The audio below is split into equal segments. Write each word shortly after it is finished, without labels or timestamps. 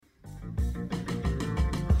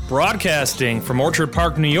Broadcasting from Orchard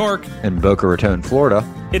Park, New York, and Boca Raton, Florida,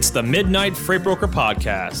 it's the Midnight Freight Broker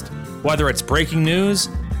Podcast. Whether it's breaking news,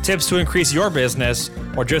 tips to increase your business,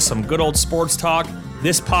 or just some good old sports talk,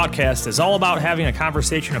 this podcast is all about having a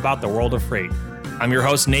conversation about the world of freight. I'm your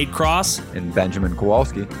host, Nate Cross. and Benjamin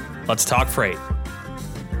Kowalski. Let's talk freight.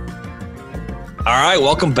 All right,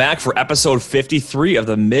 welcome back for episode 53 of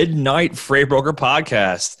the Midnight Freight Broker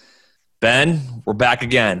Podcast. Ben, we're back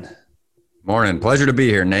again. Morning. Pleasure to be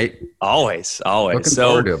here, Nate. Always. Looking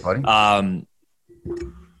forward to it, buddy.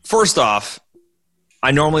 First off, I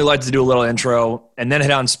normally like to do a little intro and then hit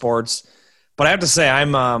on sports. But I have to say,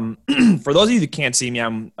 I'm for those of you that can't see me,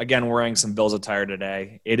 I'm, again, wearing some Bills attire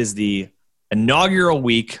today. It is the inaugural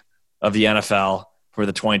week of the NFL for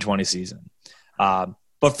the 2020 season. But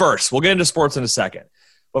first, we'll get into sports in a second.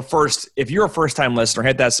 But first, if you're a first-time listener,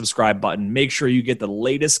 hit that subscribe button. Make sure you get the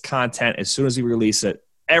latest content as soon as we release it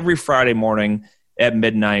every Friday morning at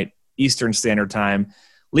midnight Eastern Standard Time.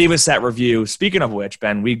 Leave us that review. Speaking of which,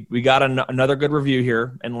 Ben, we got another good review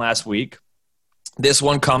here in last week. This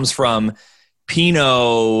one comes from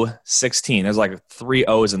Pino16. There's like 3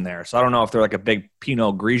 O's in there. So I don't know if they're like a big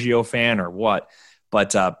Pinot Grigio fan or what.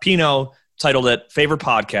 But Pino titled it Favorite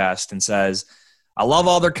Podcast and says, I love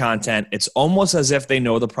all their content. It's almost as if they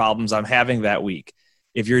know the problems I'm having that week.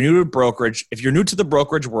 If you're new to the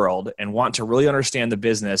brokerage world and want to really understand the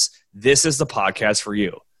business, this is the podcast for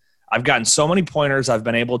you. I've gotten so many pointers I've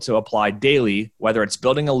been able to apply daily, whether it's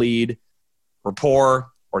building a lead,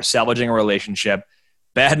 rapport, or salvaging a relationship.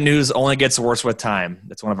 Bad news only gets worse with time.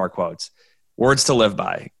 That's one of our quotes. Words to live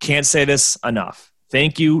by. Can't say this enough.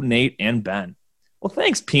 Thank you, Nate and Ben. Well,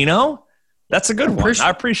 thanks, Pino. That's a good one. I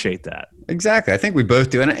appreciate that. Exactly. I think we both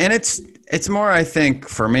do. And it's more, I think,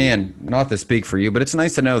 for me, and not to speak for you, but it's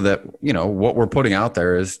nice to know that, you know, what we're putting out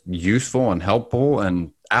there is useful and helpful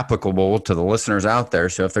and applicable to the listeners out there.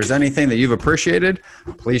 So if there's anything that you've appreciated,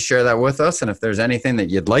 please share that with us. And if there's anything that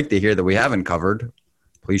you'd like to hear that we haven't covered,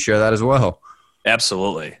 please share that as well.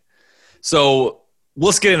 Absolutely. So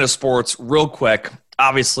let's get into sports real quick.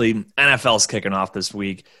 Obviously, NFL's kicking off this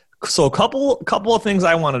week. So a couple of things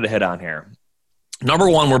I wanted to hit on here. Number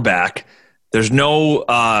one, we're back. There's no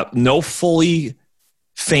fully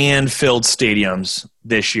fan-filled stadiums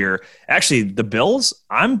this year. Actually, the Bills,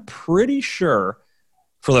 I'm pretty sure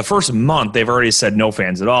for the first month they've already said no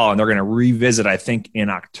fans at all, and they're going to revisit, I think,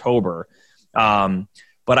 in October. But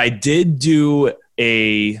I did do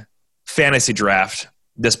a fantasy draft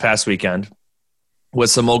this past weekend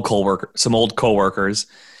with some old coworkers.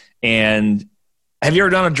 And have you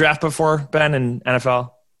ever done a draft before, Ben, in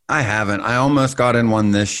NFL? I haven't. I almost got in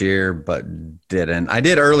one this year, but didn't. I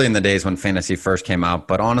did early in the days when fantasy first came out,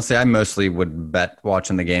 but honestly, I mostly would bet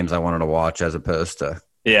watching the games I wanted to watch as opposed to.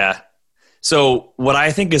 Yeah. So what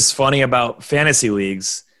I think is funny about fantasy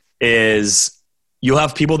leagues is you'll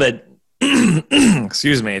have people that,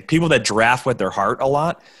 people that draft with their heart a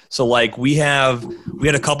lot. So like we had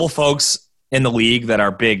a couple folks in the league that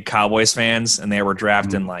are big Cowboys fans, and they were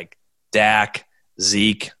drafting like Dak,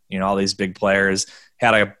 Zeke, all these big players.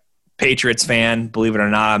 Had a Patriots fan, believe it or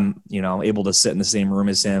not, I'm, able to sit in the same room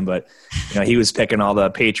as him, but he was picking all the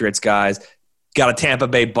Patriots guys. Got a Tampa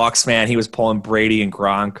Bay Bucks fan. He was pulling Brady and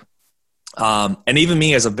Gronk. And even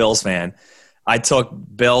me as a Bills fan, I took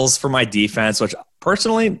Bills for my defense, which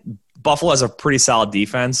personally, Buffalo has a pretty solid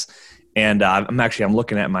defense. And I'm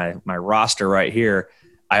looking at my roster right here.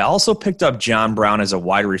 I also picked up John Brown as a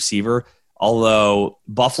wide receiver, although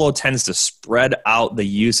Buffalo tends to spread out the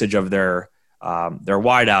usage of their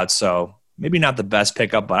wideouts, so maybe not the best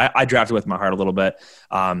pickup, but I drafted with my heart a little bit.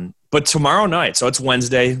 But tomorrow night, so it's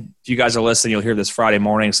Wednesday. If you guys are listening, you'll hear this Friday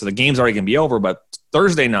morning, so the game's already going to be over. But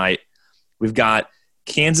Thursday night, we've got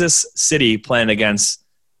Kansas City playing against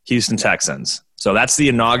Houston Texans. So that's the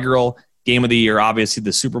inaugural game of the year. Obviously,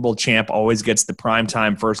 the Super Bowl champ always gets the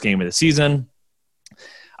primetime first game of the season.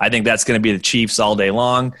 I think that's going to be the Chiefs all day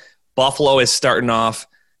long. Buffalo is starting off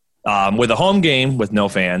with a home game with no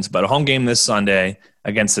fans, but a home game this Sunday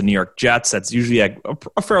against the New York Jets. That's usually a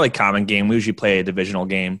fairly common game. We usually play a divisional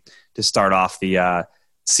game to start off the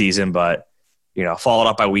season, but followed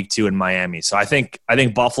up by week 2 in Miami. So I think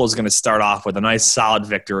Buffalo is going to start off with a nice solid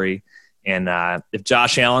victory, and if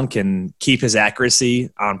Josh Allen can keep his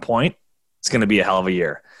accuracy on point, it's going to be a hell of a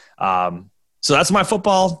year. So that's my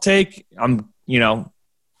football take. I'm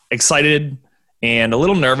excited and a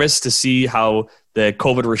little nervous to see how the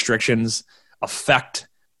COVID restrictions affect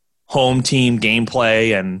home team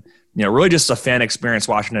gameplay and, really just a fan experience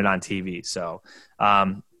watching it on TV. So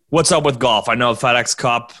what's up with golf? I know FedEx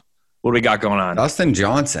Cup. What do we got going on? Dustin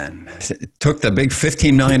Johnson took the big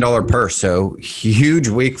 $15 million purse, so huge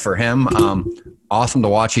week for him. awesome to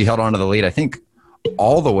watch. He held on to the lead, I think,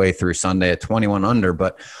 all the way through Sunday at 21 under,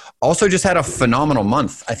 but also just had a phenomenal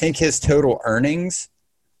month. I think his total earnings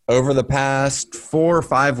over the past 4 or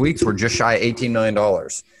 5 weeks were just shy of $18 million.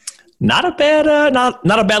 Not a bad, not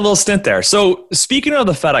a bad little stint there. So speaking of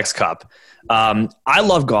the FedEx Cup, I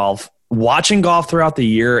love golf. Watching golf throughout the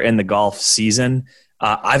year and the golf season,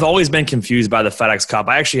 I've always been confused by the FedEx Cup.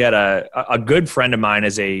 I actually had a good friend of mine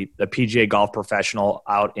as a PGA golf professional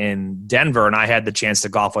out in Denver, and I had the chance to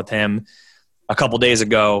golf with him a couple days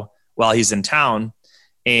ago while he's in town.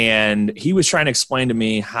 And he was trying to explain to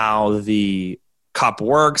me how the Cup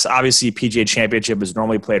works. Obviously, PGA Championship is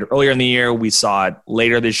normally played earlier in the year. We saw it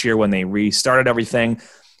later this year when they restarted everything.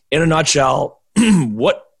 In a nutshell,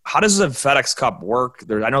 how does the FedEx Cup work?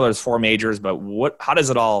 I know there's 4 majors, but how does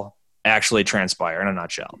it all actually transpire in a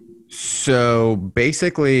nutshell? So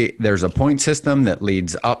basically, there's a point system that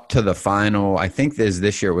leads up to the final. I think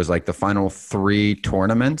this year it was like the final 3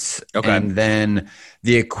 tournaments. Okay. And then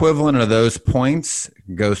the equivalent of those points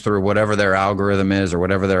goes through whatever their algorithm is or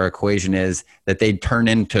whatever their equation is that they turn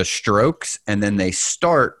into strokes. And then they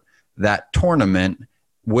start that tournament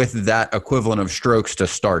with that equivalent of strokes to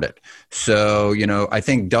start it. So, I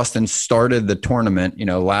think Dustin started the tournament,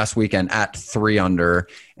 last weekend at 3 under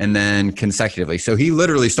and then consecutively. So he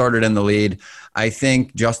literally started in the lead. I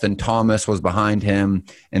think Justin Thomas was behind him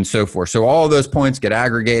and so forth. So all of those points get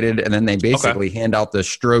aggregated and then they basically hand out the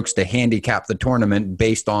strokes to handicap the tournament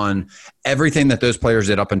based on everything that those players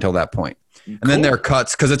did up until that point. And then there are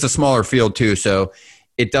cuts because it's a smaller field too. So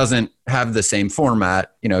it doesn't have the same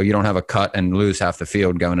format. You don't have a cut and lose half the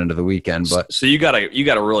field going into the weekend. But so you gotta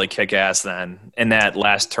really kick ass then in that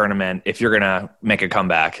last tournament if you're gonna make a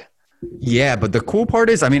comeback. Yeah, but the cool part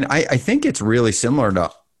is, I think it's really similar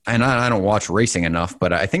to, and I don't watch racing enough,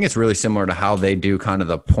 but I think it's really similar to how they do kind of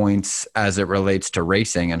the points as it relates to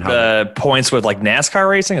racing and how the points with like NASCAR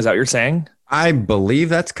racing. Is that what you're saying? I believe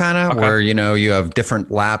that's kind of where, you have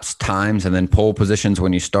different laps, times, and then pole positions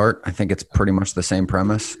when you start. I think it's pretty much the same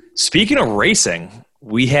premise. Speaking of racing,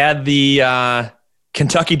 we had the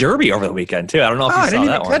Kentucky Derby over the weekend too. I don't know if you saw that one.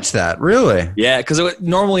 I didn't even catch that. Really? Yeah, because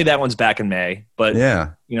normally that one's back in May, but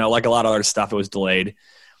like a lot of other stuff, it was delayed.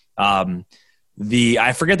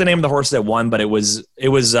 I forget the name of the horse that won, but it was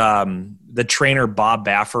the trainer Bob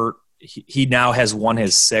Baffert. He now has won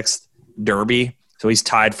his 6th Derby, so he's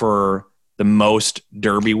tied for the most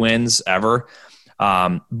Derby wins ever.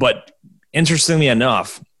 But interestingly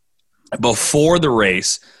enough, before the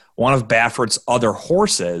race, one of Baffert's other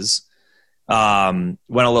horses went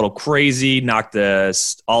a little crazy, knocked the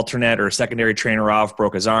alternate or secondary trainer off,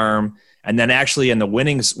 broke his arm. And then actually in the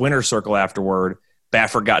winner circle afterward,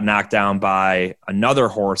 Baffert got knocked down by another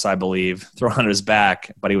horse, I believe, thrown on his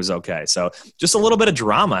back, but he was okay. So just a little bit of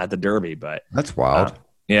drama at the Derby. But that's wild.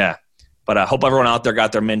 Yeah. But I hope everyone out there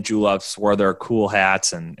got their mint juleps, wore their cool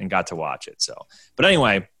hats, and got to watch it. So, but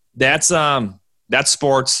anyway, that's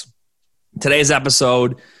sports. Today's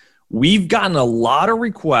episode, we've gotten a lot of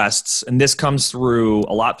requests, and this comes through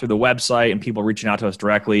a lot through the website and people reaching out to us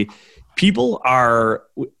directly. People are,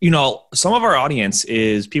 some of our audience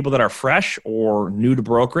is people that are fresh or new to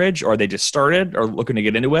brokerage, or they just started or looking to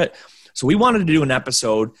get into it. So we wanted to do an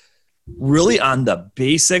episode really on the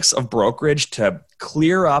basics of brokerage to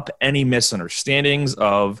clear up any misunderstandings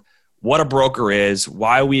of what a broker is,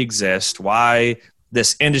 why we exist, why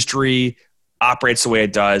this industry operates the way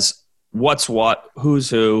it does, what's what, who's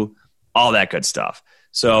who, all that good stuff.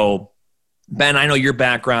 So, Ben, I know your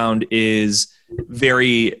background is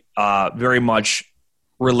very much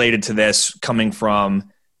related to this, coming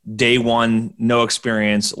from day one, no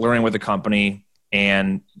experience, learning with the company,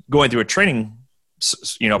 and going through a training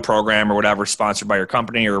program or whatever sponsored by your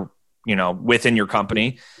company or within your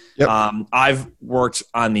company. Yep. I've worked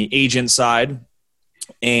on the agent side,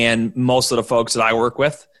 and most of the folks that I work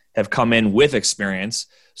with have come in with experience.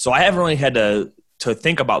 So I haven't really had to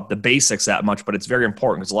think about the basics that much, but it's very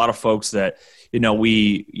important because a lot of folks that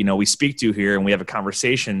we speak to here and we have a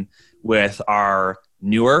conversation with are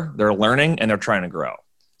newer, they're learning, and they're trying to grow.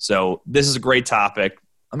 So this is a great topic.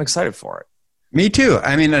 I'm excited for it. Me too.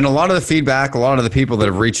 And a lot of the feedback, a lot of the people that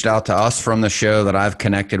have reached out to us from the show that I've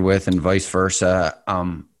connected with and vice versa,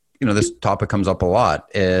 this topic comes up a lot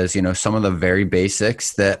is, some of the very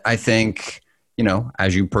basics that I think,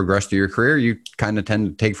 as you progress through your career, you kind of tend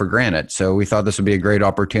to take for granted. So we thought this would be a great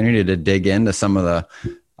opportunity to dig into some of the,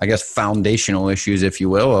 I guess, foundational issues, if you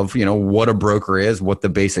will, of, what a broker is, what the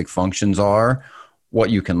basic functions are,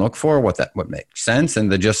 what you can look for, what makes sense,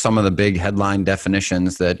 and just some of the big headline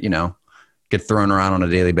definitions that, get thrown around on a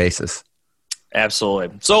daily basis.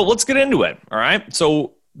 Absolutely. So let's get into it. All right.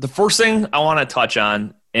 So the first thing I want to touch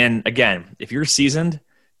on And again, if you're seasoned,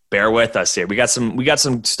 bear with us here. We got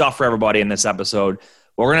some stuff for everybody in this episode.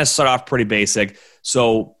 We're going to start off pretty basic.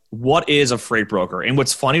 So what is a freight broker? And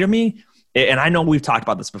what's funny to me, and I know we've talked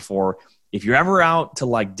about this before, if you're ever out to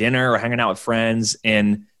like dinner or hanging out with friends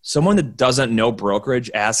and someone that doesn't know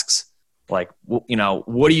brokerage asks like,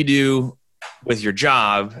 what do you do with your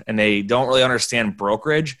job? And they don't really understand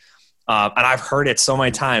brokerage. And I've heard it so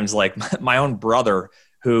many times, like my own brother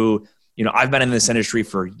who, I've been in this industry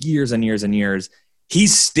for years and years and years.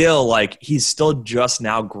 He's still just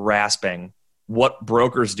now grasping what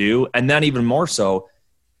brokers do. And then even more so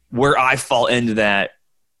where I fall into that,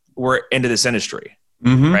 we're into this industry,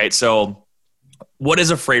 right? So what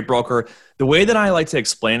is a freight broker? The way that I like to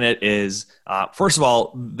explain it is, first of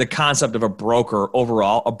all, the concept of a broker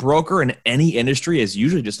overall, a broker in any industry is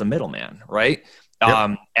usually just a middleman, right?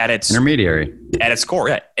 Yep. At its core,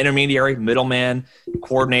 yeah. Intermediary, middleman,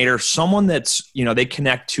 coordinator, someone that's, they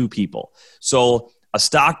connect two people. So a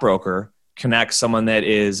stockbroker connects someone that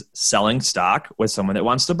is selling stock with someone that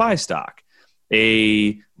wants to buy stock.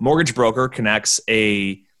 A mortgage broker connects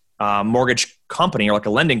a mortgage company or like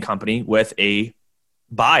a lending company with a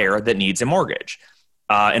buyer that needs a mortgage.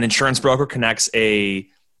 An insurance broker connects an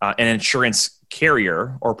insurance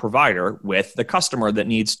carrier or provider with the customer that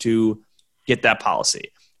needs to get that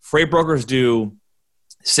policy. Freight brokers do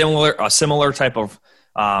a similar type of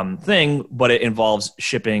thing, but it involves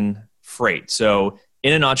shipping freight. So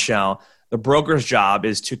in a nutshell, the broker's job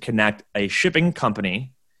is to connect a shipping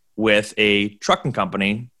company with a trucking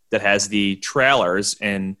company that has the trailers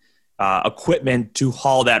and equipment to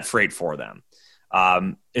haul that freight for them.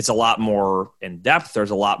 It's a lot more in depth. There's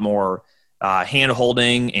a lot more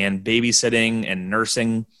hand-holding and babysitting and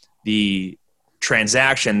nursing the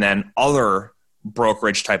transaction than other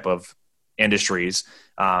brokerage type of industries.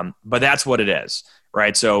 But that's what it is,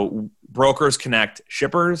 right? So brokers connect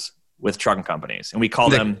shippers with trucking companies, and we call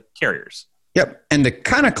them carriers. Yep. And to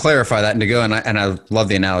kind of clarify that and to go, and I love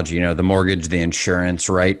the analogy, the mortgage, the insurance,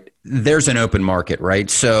 right? There's an open market, right?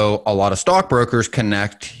 So a lot of stockbrokers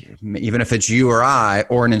connect, even if it's you or I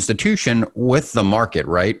or an institution, with the market,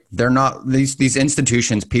 right? They're not, these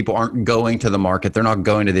institutions, people aren't going to the market. They're not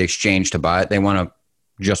going to the exchange to buy it. They want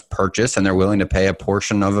to just purchase, and they're willing to pay a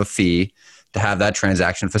portion of a fee to have that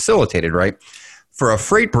transaction facilitated, right? For a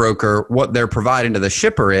freight broker, what they're providing to the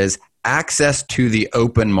shipper is access to the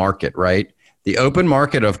open market, right? The open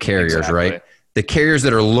market of carriers, exactly. Right? The carriers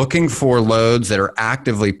that are looking for loads, that are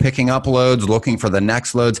actively picking up loads, looking for the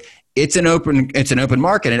next loads. It's an open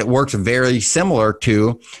market, and it works very similar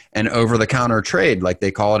to an over-the-counter trade, like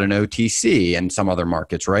they call it an OTC in some other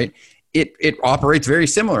markets, right? It operates very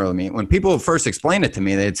similarly. When people first explained it to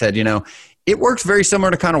me, they had said, it works very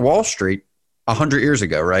similar to kind of Wall Street 100 years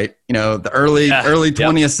ago, right? The early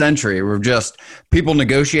 20th century, were just people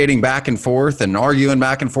negotiating back and forth and arguing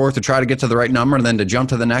back and forth to try to get to the right number and then to jump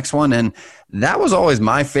to the next one. And that was always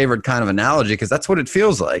my favorite kind of analogy, because that's what it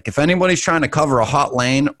feels like. If anybody's trying to cover a hot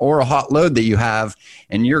lane or a hot load that you have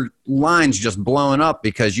and your line's just blowing up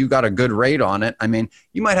because you got a good rate on it, I mean,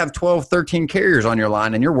 you might have 12, 13 carriers on your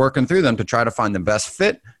line and you're working through them to try to find the best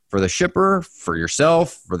fit for the shipper, for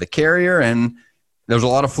yourself, for the carrier. And there's a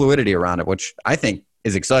lot of fluidity around it, which I think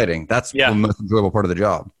is exciting. That's the most enjoyable part of the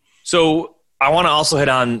job. So I want to also hit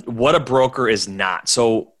on what a broker is not.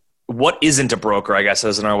 So what isn't a broker, I guess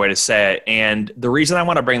is another way to say it. And the reason I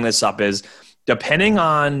want to bring this up is, depending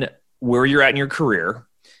on where you're at in your career,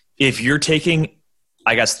 if you're taking,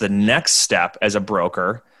 I guess, the next step as a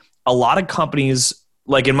broker, a lot of companies,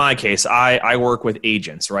 like in my case, I work with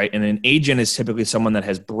agents, right? And an agent is typically someone that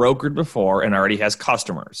has brokered before and already has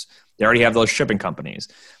customers. They already have those shipping companies.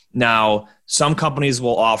 Now, some companies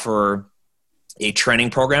will offer a training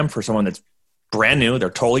program for someone that's brand new. They're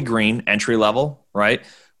totally green, entry level, right?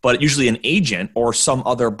 But usually an agent or some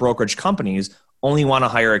other brokerage companies only want to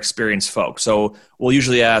hire experienced folks. So we'll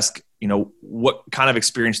usually ask, what kind of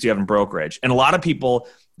experience do you have in brokerage? And a lot of people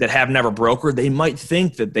that have never brokered, they might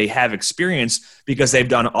think that they have experience because they've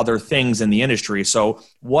done other things in the industry. So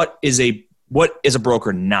what is a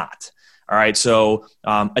broker not? All right. So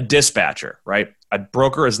a dispatcher, right? A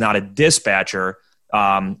broker is not a dispatcher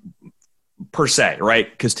per se, right?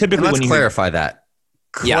 Because typically, and let's clarify that.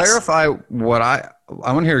 Clarify what I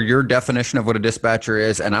want to hear your definition of what a dispatcher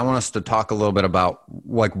is, and I want us to talk a little bit about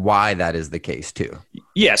like why that is the case too.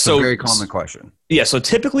 Yeah. So very common question. Yeah. So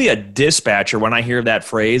typically a dispatcher, when I hear that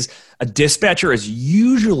phrase, a dispatcher is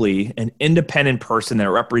usually an independent person that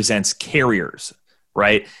represents carriers,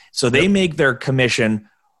 right? So they make their commission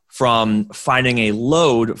from finding a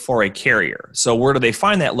load for a carrier. So where do they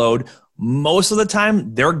find that load? Most of the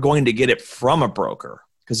time, they're going to get it from a broker,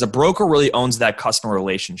 because the broker really owns that customer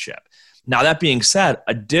relationship. Now, that being said,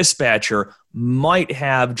 a dispatcher might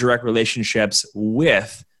have direct relationships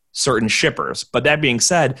with certain shippers. But that being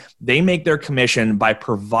said, they make their commission by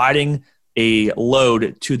providing a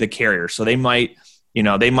load to the carrier. So they might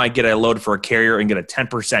get a load for a carrier and get a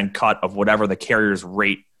 10% cut of whatever the carrier's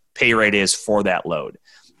pay rate is for that load.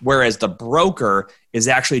 Whereas the broker is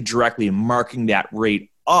actually directly marking that rate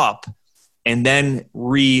up and then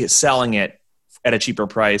reselling it at a cheaper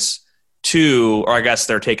price or I guess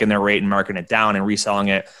they're taking their rate and marking it down and reselling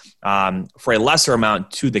it for a lesser amount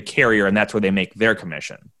to the carrier, and that's where they make their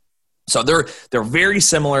commission. So they're very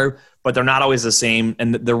similar, but they're not always the same.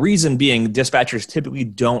 And the reason being, dispatchers typically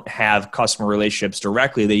don't have customer relationships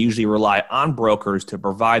directly. They usually rely on brokers to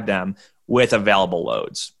provide them with available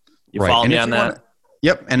loads. You follow me on that?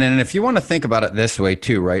 Yep. And then if you want to think about it this way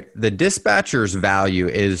too, right? The dispatcher's value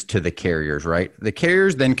is to the carriers, right? The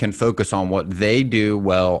carriers then can focus on what they do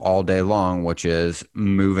well all day long, which is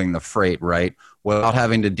moving the freight, right? Without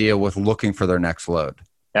having to deal with looking for their next load.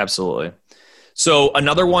 Absolutely. So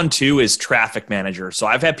another one too is traffic manager. So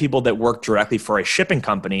I've had people that work directly for a shipping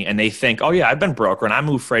company and they think, oh yeah, I've been broker and I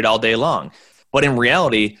move freight all day long. But in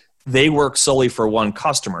reality, they work solely for one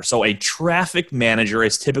customer. So a traffic manager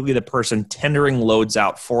is typically the person tendering loads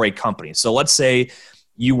out for a company. So let's say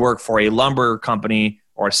you work for a lumber company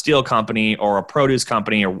or a steel company or a produce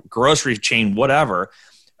company or grocery chain, whatever.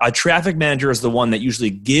 A traffic manager is the one that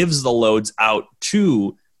usually gives the loads out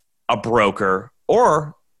to a broker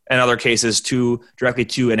or in other cases directly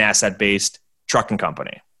to an asset-based trucking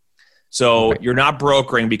company. So you're not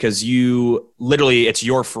brokering because it's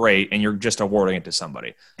your freight and you're just awarding it to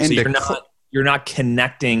somebody. And so you're not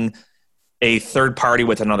connecting a third party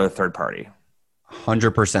with another third party.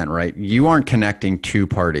 100%, right? You aren't connecting two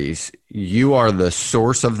parties. You are the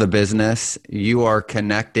source of the business. You are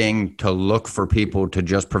connecting to look for people to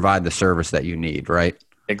just provide the service that you need, right?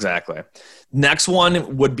 Exactly. Next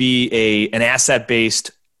one would be an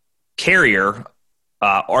asset-based carrier,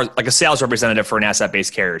 or like a sales representative for an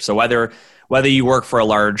asset-based carrier. So whether you work for a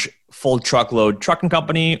large full truckload trucking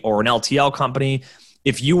company or an LTL company,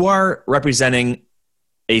 if you are representing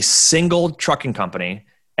a single trucking company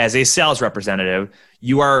as a sales representative,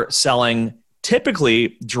 you are selling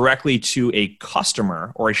typically directly to a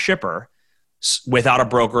customer or a shipper without a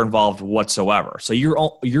broker involved whatsoever. So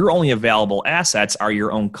your only available assets are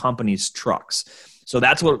your own company's trucks. So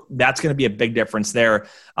that's going to be a big difference there.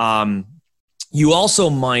 You also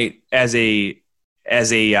might, as a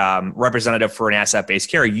representative for an asset-based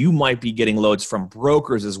carrier, you might be getting loads from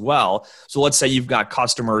brokers as well. So let's say you've got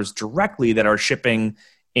customers directly that are shipping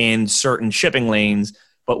in certain shipping lanes,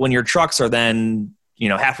 but when your trucks are then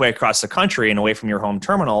halfway across the country and away from your home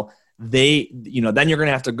terminal, then you're going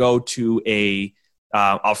to have to go to a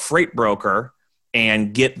freight broker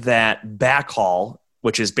and get that backhaul,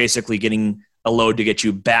 which is basically getting a load to get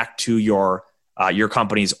you back to your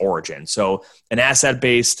company's origin. So an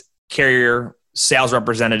asset-based carrier sales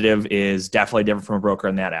representative is definitely different from a broker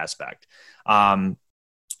in that aspect.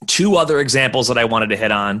 Two other examples that I wanted to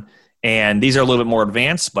hit on, and these are a little bit more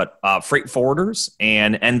advanced, but freight forwarders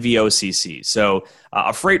and NVOCC. So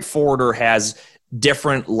a freight forwarder has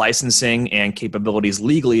different licensing and capabilities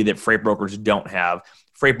legally that freight brokers don't have.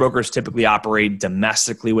 Freight brokers typically operate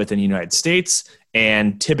domestically within the United States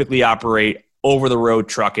and typically operate over-the-road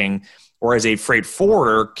trucking, whereas a freight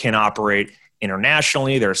forwarder can operate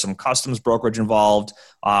internationally. There's some customs brokerage involved.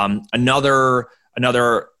 Another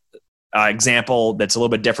example that's a little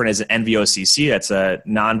bit different is an NVOCC. That's a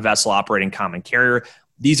non-vessel operating common carrier.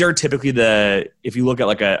 These are typically if you look at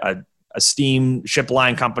like a steam ship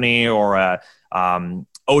line company or a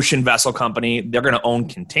ocean vessel company, they're going to own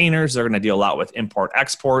containers. They're going to deal a lot with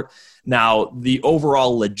import-export. Now, the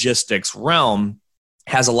overall logistics realm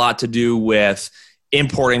has a lot to do with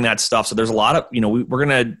importing that stuff. So there's a lot of, we're going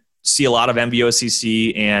to see a lot of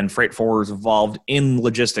NVOCC and freight forwarders involved in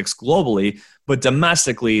logistics globally, but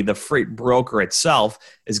domestically, the freight broker itself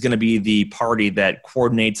is going to be the party that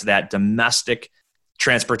coordinates that domestic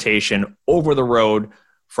transportation over the road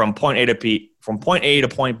from point A to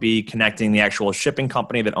point B, connecting the actual shipping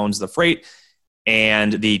company that owns the freight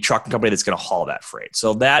and the trucking company that's going to haul that freight.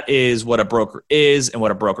 So that is what a broker is and what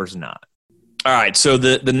a broker's not. All right. So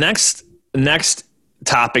the next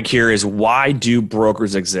topic here is, why do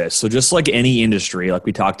brokers exist? So just like any industry, like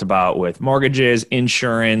we talked about with mortgages,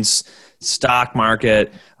 insurance, stock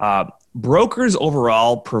market, brokers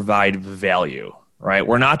overall provide value, right?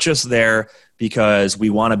 We're not just there because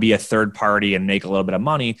we want to be a third party and make a little bit of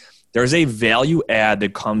money. There's a value add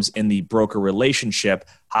that comes in the broker relationship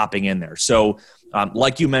hopping in there. So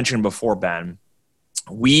like you mentioned before, Ben,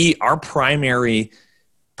 our primary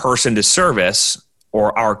person to service,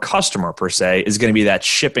 or our customer per se, is going to be that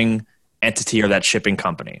shipping entity or that shipping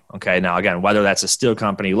company. Okay. Now, again, whether that's a steel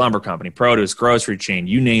company, lumber company, produce, grocery chain,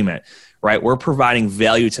 you name it, right? We're providing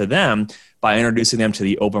value to them by introducing them to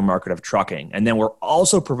the open market of trucking. And then we're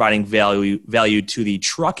also providing value to the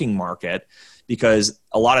trucking market, because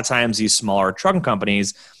a lot of times these smaller trucking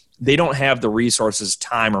companies, they don't have the resources,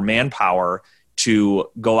 time, or manpower to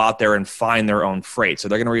go out there and find their own freight. So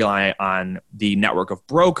they're going to rely on the network of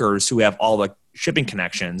brokers who have all the shipping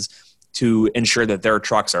connections to ensure that their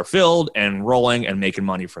trucks are filled and rolling and making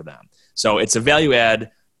money for them. So it's a value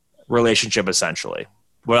add relationship, essentially.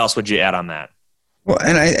 What else would you add on that? Well,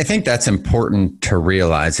 and I think that's important to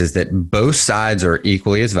realize, is that both sides are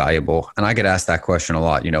equally as valuable. And I get asked that question a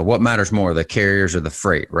lot. What matters more, the carriers or the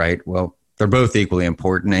freight, right? Well, they're both equally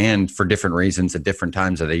important, and for different reasons at different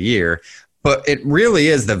times of the year. But it really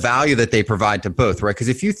is the value that they provide to both, right? Because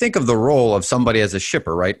if you think of the role of somebody as a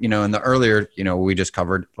shipper, right? In the earlier, we just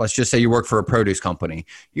covered, let's just say you work for a produce company.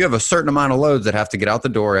 You have a certain amount of loads that have to get out the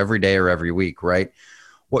door every day or every week, right?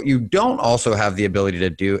 What you don't also have the ability to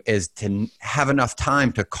do is to have enough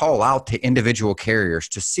time to call out to individual carriers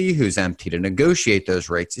to see who's empty, to negotiate those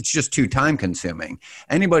rates. It's just too time consuming.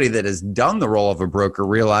 Anybody that has done the role of a broker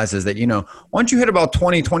realizes that, once you hit about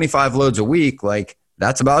 20, 25 loads a week, like,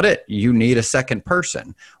 that's about it. You need a second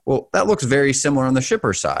person. Well, that looks very similar on the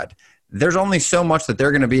shipper side. There's only so much that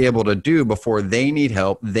they're going to be able to do before they need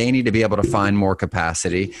help. They need to be able to find more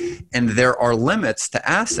capacity. And there are limits to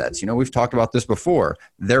assets. We've talked about this before.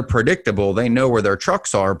 They're predictable. They know where their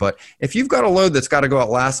trucks are. But if you've got a load that's got to go out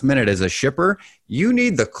last minute as a shipper, you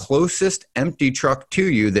need the closest empty truck to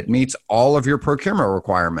you that meets all of your procurement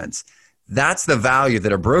requirements. That's the value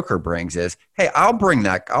that a broker brings, is, hey, I'll bring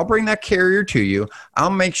that carrier to you. I'll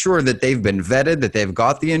make sure that they've been vetted, that they've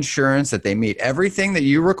got the insurance, that they meet everything that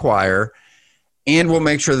you require, and we'll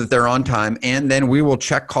make sure that they're on time. And then we will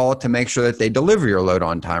check call it to make sure that they deliver your load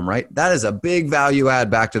on time, right? That is a big value add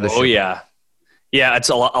back to the shipper. Yeah. Yeah, it's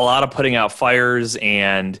a lot of putting out fires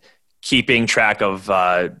and keeping track of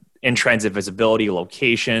in-transit visibility,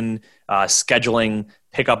 location, scheduling,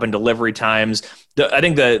 pickup and delivery times. I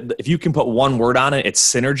think that if you can put one word on it, it's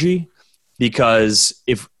synergy. Because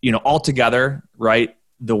if, all together, right,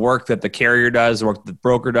 the work that the carrier does, the work that the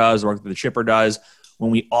broker does, the work that the shipper does,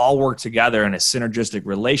 when we all work together in a synergistic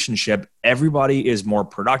relationship, everybody is more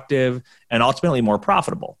productive and ultimately more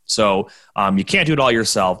profitable. So you can't do it all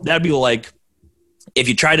yourself. That'd be like if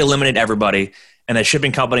you try to eliminate everybody and a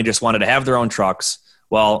shipping company just wanted to have their own trucks.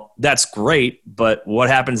 Well, that's great, but what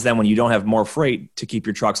happens then when you don't have more freight to keep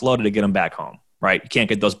your trucks loaded to get them back home, right? You can't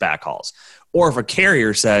get those backhauls. Or if a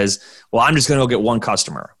carrier says, well, I'm just going to go get one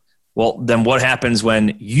customer. Well, then what happens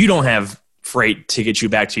when you don't have freight to get you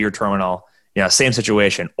back to your terminal? Same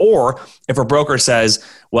situation. Or if a broker says,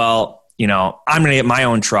 well, I'm going to get my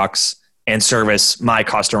own trucks and service my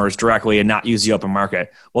customers directly and not use the open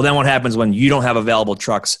market. Well, then what happens when you don't have available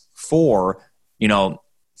trucks for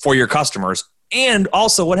your customers? And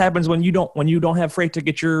also, what happens when you don't have freight to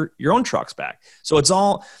get your own trucks back? So it's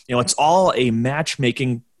all a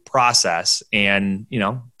matchmaking process, and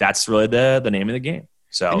that's really the name of the game.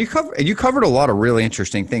 So and you covered a lot of really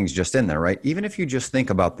interesting things just in there, right? Even if you just think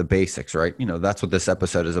about the basics, right? That's what this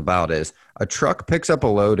episode is about: is a truck picks up a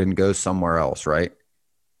load and goes somewhere else, right?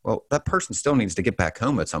 Well, that person still needs to get back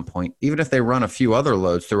home at some point. Even if they run a few other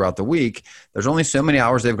loads throughout the week, there's only so many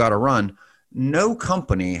hours they've got to run. No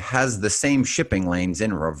company has the same shipping lanes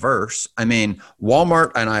in reverse. I mean,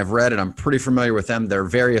 Walmart, and I've read it, I'm pretty familiar with them. They're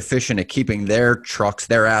very efficient at keeping their trucks,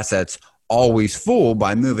 their assets always full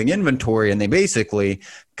by moving inventory. And they basically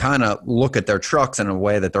kind of look at their trucks in a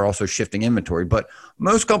way that they're also shifting inventory. But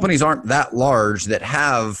most companies aren't that large that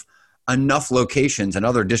have enough locations and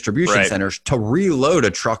other distribution centers to reload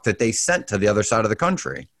a truck that they sent to the other side of the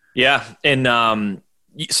country. Yeah. And,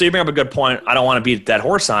 so you bring up a good point. I don't want to beat that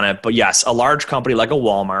horse on it, but yes, a large company like a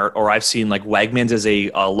Walmart, or I've seen like Wegmans as a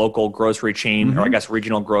local grocery chain, or I guess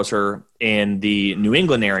regional grocer in the New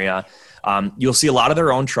England area. You'll see a lot of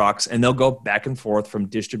their own trucks, and they'll go back and forth from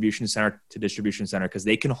distribution center to distribution center because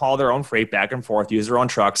they can haul their own freight back and forth, use their own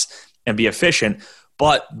trucks, and be efficient.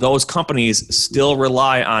 But those companies still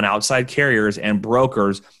rely on outside carriers and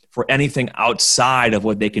brokers for anything outside of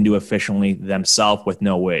what they can do efficiently themselves with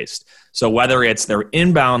no waste. So whether it's their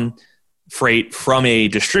inbound freight from a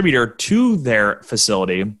distributor to their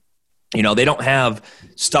facility, they don't have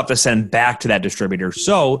stuff to send back to that distributor.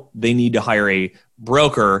 So they need to hire a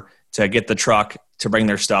broker to get the truck to bring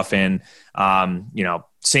their stuff in.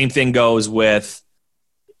 Same thing goes with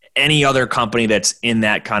any other company that's in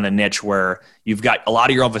that kind of niche where you've got a lot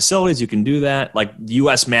of your own facilities, you can do that. Like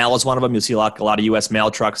U.S. Mail is one of them. You'll see a lot of U.S.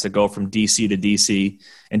 Mail trucks that go from DC to DC,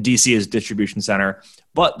 and DC is distribution center,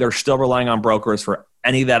 but they're still relying on brokers for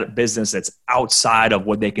any of that business that's outside of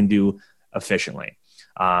what they can do efficiently.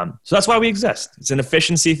 So that's why we exist. It's an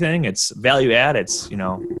efficiency thing. It's value add. It's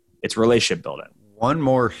relationship building. One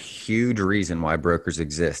more huge reason why brokers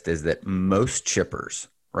exist is that most shippers,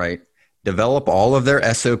 right, develop all of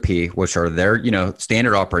their SOP, which are their,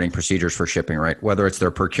 standard operating procedures for shipping, right? Whether it's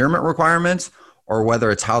their procurement requirements or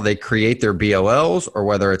whether it's how they create their BOLs or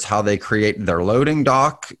whether it's how they create their loading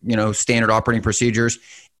dock, standard operating procedures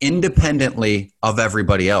independently of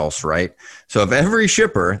everybody else, right? So if every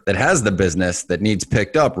shipper that has the business that needs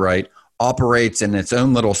picked up, right, operates in its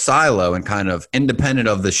own little silo and kind of independent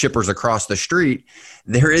of the shippers across the street,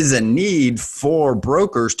 there is a need for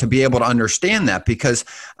brokers to be able to understand that. Because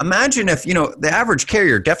imagine if, the average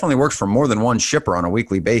carrier definitely works for more than one shipper on a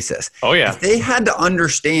weekly basis. Oh, yeah. If they had to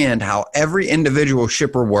understand how every individual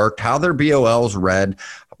shipper worked, how their BOLs read,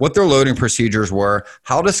 what their loading procedures were,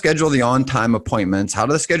 how to schedule the on-time appointments, how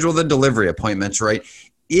to schedule the delivery appointments, right?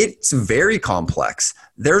 It's very complex.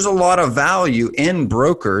 There's a lot of value in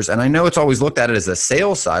brokers. And I know it's always looked at it as a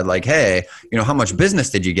sales side, like, hey, how much business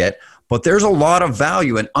did you get? But there's a lot of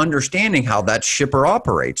value in understanding how that shipper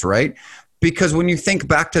operates, right? Because when you think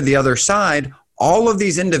back to the other side, all of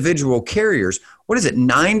these individual carriers,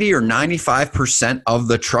 90 or 95% of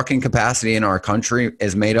the trucking capacity in our country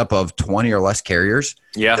is made up of 20 or less carriers.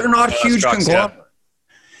 Yeah. They're not huge conglomerates.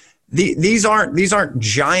 These aren't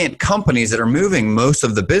giant companies that are moving most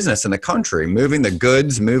of the business in the country, moving the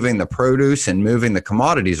goods, moving the produce, and moving the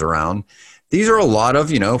commodities around. These are a lot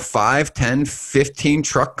of, 5, 10, 15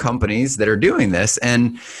 truck companies that are doing this.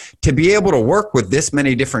 And to be able to work with this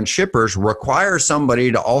many different shippers requires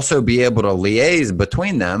somebody to also be able to liaise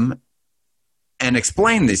between them and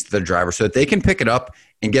explain these to the driver so that they can pick it up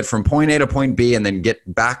and get from point A to point B and then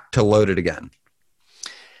get back to load it again.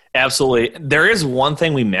 Absolutely. There is one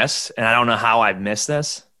thing we missed, and I don't know how I've missed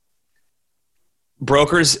this.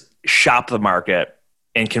 Brokers shop the market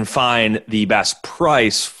and can find the best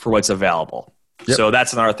price for what's available. Yep. So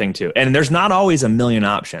that's another thing too. And there's not always a million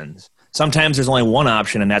options. Sometimes there's only one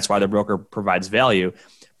option, and that's why the broker provides value.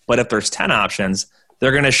 But if there's 10 options,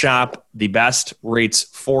 they're going to shop the best rates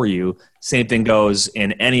for you. Same thing goes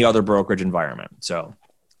in any other brokerage environment. So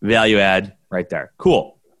value add right there.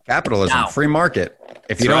 Cool. Capitalism, now, free market.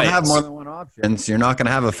 If you don't have more than one option, so you're not going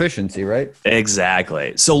to have efficiency, right?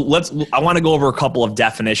 Exactly. So I want to go over a couple of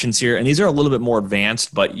definitions here, and these are a little bit more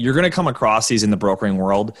advanced, but you're going to come across these in the brokering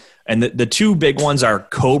world. And the two big ones are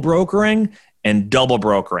co-brokering and double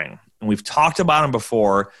brokering. And we've talked about them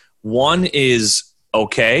before. One is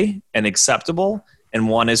okay and acceptable, and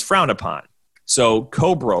one is frowned upon. So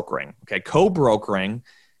co-brokering, co-brokering.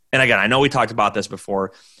 And again, I know we talked about this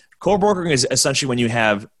before. Co-brokering is essentially when you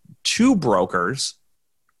have two brokers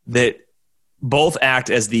that both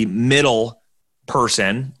act as the middle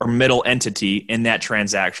person or middle entity in that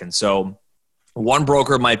transaction. So one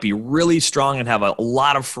broker might be really strong and have a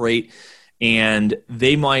lot of freight, and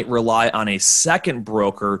they might rely on a second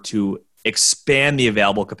broker to expand the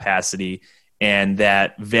available capacity and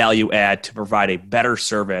that value add to provide a better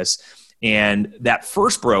service. And that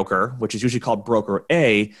first broker, which is usually called broker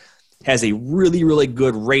A, has a really, really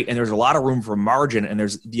good rate, and there's a lot of room for margin, and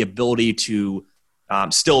there's the ability to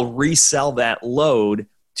still resell that load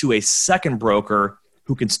to a second broker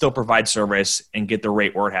who can still provide service and get the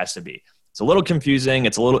rate where it has to be. It's a little confusing.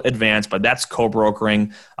 It's a little advanced, but that's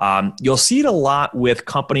co-brokering. You'll see it a lot with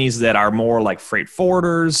companies that are more like freight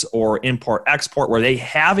forwarders or import-export, where they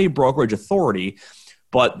have a brokerage authority,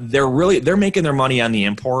 but they're making their money on the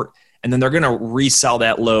import, and then they're going to resell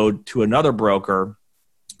that load to another broker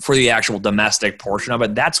for the actual domestic portion of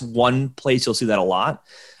it. That's one place you'll see that a lot.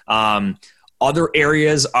 Other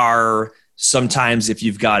areas are sometimes if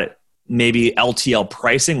you've got maybe LTL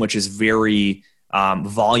pricing, which is very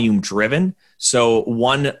volume driven. So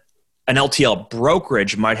an LTL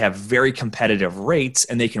brokerage might have very competitive rates,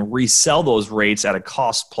 and they can resell those rates at a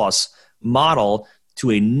cost plus model to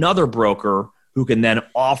another broker who can then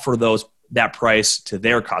offer that price to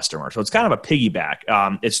their customer. So it's kind of a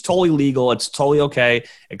piggyback. It's totally legal. It's totally okay,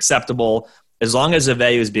 acceptable. As long as the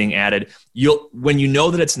value is being added, when you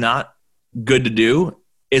know that it's not good to do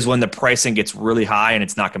is when the pricing gets really high and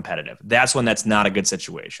it's not competitive. That's when that's not a good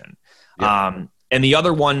situation. Yep. And the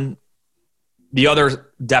other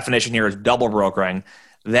definition here is double brokering.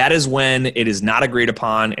 That is when it is not agreed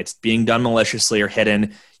upon. It's being done maliciously or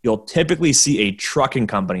hidden. You'll typically see a trucking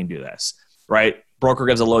company do this, right? Broker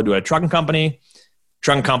gives a load to a trucking company.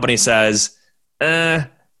 Trucking company says,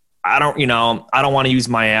 I don't want to use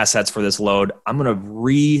my assets for this load. I'm going to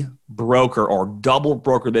re-broker or double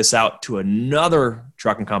broker this out to another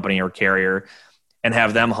trucking company or carrier and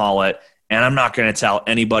have them haul it. And I'm not going to tell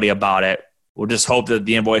anybody about it. We'll just hope that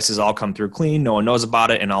the invoices all come through clean. No one knows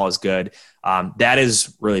about it and all is good. That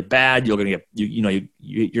is really bad. You're going to get,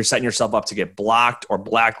 you're setting yourself up to get blocked or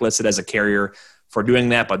blacklisted as a carrier for doing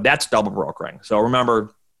that, but that's double brokering. So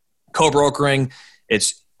remember, co-brokering,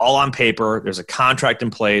 it's all on paper. There's a contract in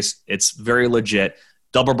place. It's very legit.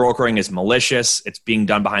 Double brokering is malicious. It's being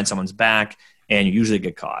done behind someone's back, and you usually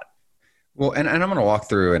get caught. Well, and I'm going to walk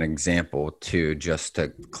through an example too, just to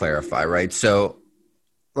clarify, right? So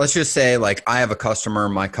let's just say like I have a customer,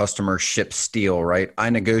 my customer ships steel, right? I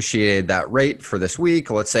negotiated that rate for this week.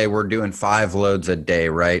 Let's say we're doing 5 loads a day,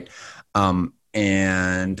 right?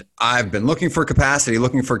 And I've been looking for capacity. I'm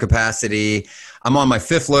on my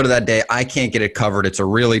 5th load of that day. I can't get it covered. It's a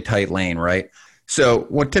really tight lane, right? So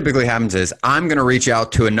what typically happens is I'm going to reach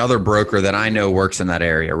out to another broker that I know works in that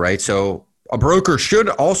area, right? So a broker should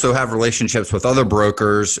also have relationships with other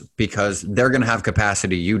brokers because they're going to have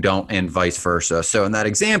capacity you don't, and vice versa. So in that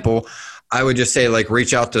example, I would just say like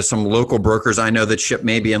reach out to some local brokers I know that ship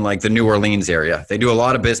maybe in like the New Orleans area. They do a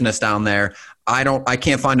lot of business down there. I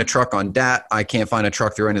can't find a truck on DAT. I can't find a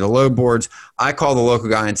truck through any of the load boards. I call the local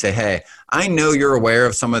guy and say, hey, I know you're aware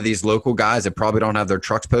of some of these local guys that probably don't have their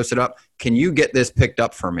trucks posted up. Can you get this picked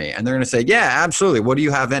up for me? And they're going to say, yeah, absolutely. What do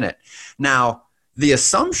you have in it? Now, the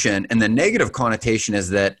assumption and the negative connotation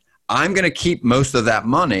is that I'm going to keep most of that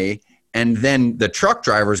money and then the truck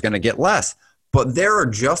driver is going to get less. But there are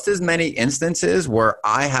just as many instances where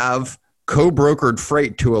I have co-brokered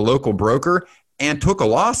freight to a local broker and took a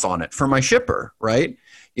loss on it for my shipper, right?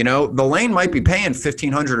 You know, the lane might be paying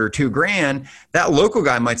 $1,500 or $2,000. That local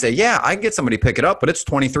guy might say, yeah, I can get somebody to pick it up, but it's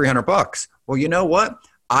 $2,300. Well, you know what?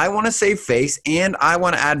 I want to save face and I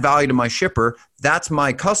want to add value to my shipper. That's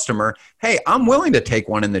my customer. Hey, I'm willing to take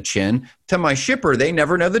one in the chin. To my shipper, they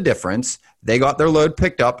never know the difference. They got their load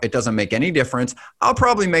picked up. It doesn't make any difference. I'll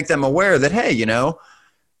probably make them aware that, hey, you know,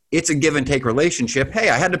 it's a give and take relationship. Hey,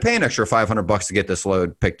 I had to pay an extra $500 to get this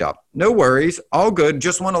load picked up. No worries. All good.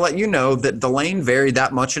 Just want to let you know that the lane varied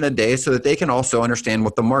that much in a day so that they can also understand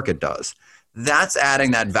what the market does. That's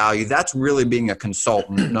adding that value. That's really being a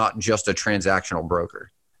consultant, not just a transactional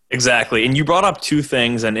broker. Exactly. And you brought up 2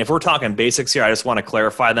 things. And if we're talking basics here, I just want to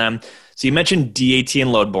clarify them. So you mentioned DAT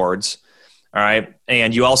and load boards. All right.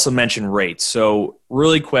 And you also mentioned rates. So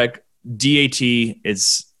really quick, DAT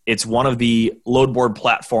it's one of the load board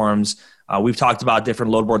platforms. We've talked about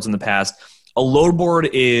different load boards in the past. A load board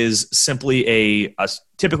is simply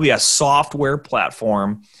typically a software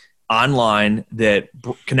platform online that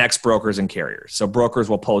connects brokers and carriers. So brokers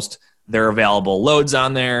will post their available loads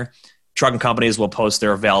on there. Trucking companies will post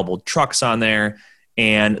their available trucks on there.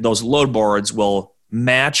 And those load boards will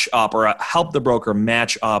match up or help the broker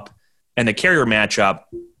match up and the carrier match up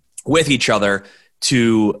with each other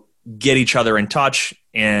to get each other in touch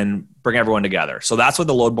and bring everyone together. So that's what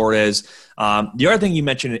the load board is. The other thing you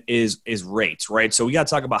mentioned is rates, right? So we got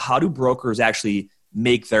to talk about how do brokers actually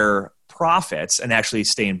make their profits and actually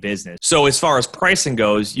stay in business. So as far as pricing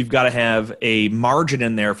goes, you've got to have a margin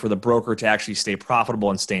in there for the broker to actually stay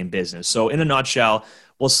profitable and stay in business. So in a nutshell,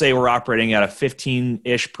 we'll say we're operating at a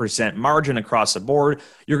 15-ish% margin across the board.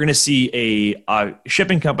 You're going to see a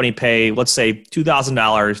shipping company pay, let's say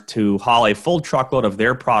 $2,000 to haul a full truckload of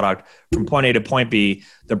their product from point A to point B.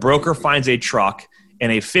 The broker finds a truck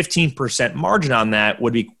and a 15% margin on that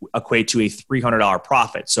would equate to a $300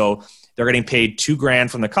 profit. So they're getting paid $2,000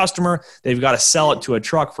 from the customer. They've got to sell it to a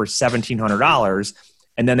truck for $1,700.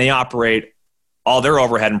 And then they operate all their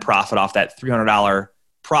overhead and profit off that $300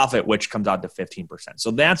 profit, which comes out to 15%.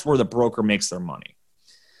 So that's where the broker makes their money.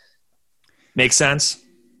 Make sense?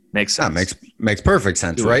 Makes sense. Yeah, makes perfect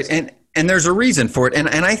sense, right? And there's a reason for it. And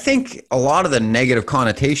I think a lot of the negative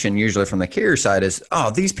connotation usually from the carrier side is,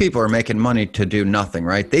 oh, these people are making money to do nothing,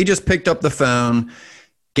 right? They just picked up the phone,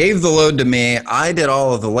 gave the load to me, I did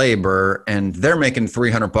all of the labor, and they're making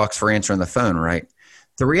 $300 for answering the phone, right?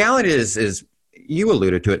 The reality is you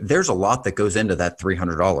alluded to it, there's a lot that goes into that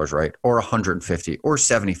 $300, right? Or $150 or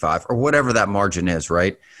 $75 or whatever that margin is,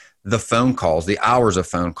 right? The phone calls, the hours of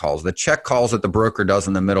phone calls, the check calls that the broker does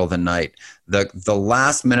in the middle of the night, the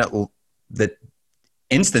last minute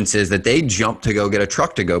instances that they jump to go get a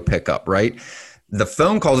truck to go pick up, right? The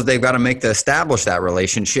phone calls that they've got to make to establish that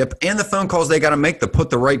relationship and the phone calls they got to make to put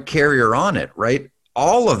the right carrier on it, right?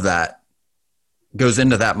 All of that goes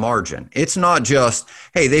into that margin. It's not just,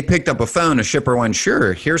 hey, they picked up a phone, a shipper went,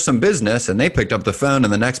 sure, here's some business, and they picked up the phone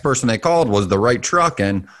and the next person they called was the right truck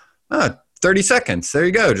and 30 seconds. There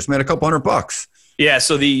you go. Just made a couple $100. Yeah.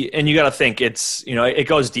 And you got to think it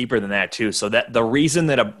goes deeper than that too. So that the reason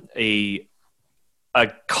that a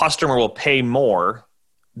customer will pay more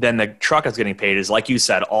than the truck is getting paid is, like you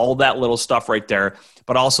said, all that little stuff right there,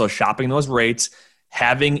 but also shopping those rates,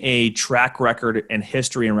 having a track record and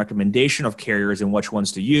history and recommendation of carriers and which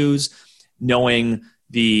ones to use, knowing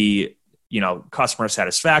the, customer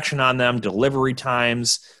satisfaction on them, delivery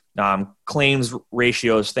times, claims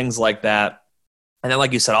ratios, things like that. And then,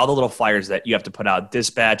 like you said, all the little flyers that you have to put out,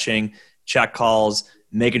 dispatching, check calls,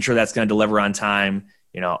 making sure that's going to deliver on time,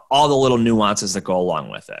 all the little nuances that go along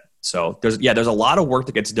with it. So there's a lot of work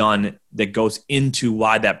that gets done that goes into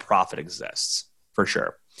why that profit exists, for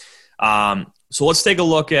sure. So let's take a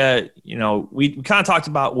look at, we kind of talked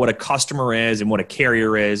about what a customer is and what a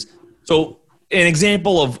carrier is. So an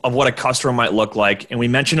example of what a customer might look like, and we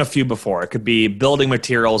mentioned a few before, it could be building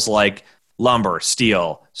materials like lumber,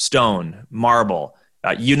 steel, stone, marble,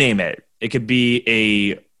 you name it. It could be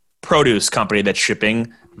a produce company that's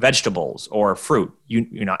shipping vegetables or fruit,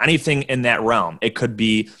 anything in that realm. It could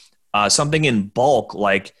be something in bulk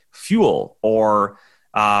like fuel, or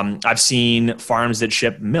I've seen farms that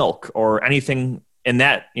ship milk or anything in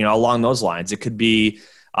that, along those lines. It could be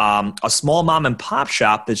a small mom and pop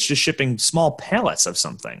shop that's just shipping small pallets of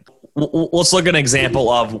something. Let's look at an example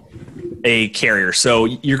of a carrier. So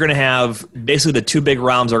you're going to have basically the two big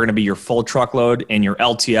realms are going to be your full truckload and your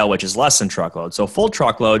LTL, which is less than truckload. So full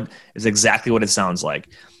truckload is exactly what it sounds like.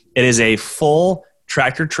 It is a full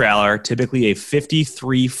tractor trailer, typically a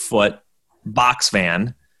 53-foot box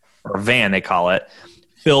van, or van they call it,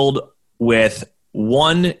 filled with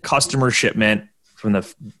one customer shipment from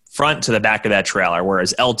the front to the back of that trailer,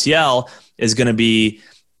 whereas LTL is going to be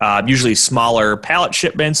usually smaller pallet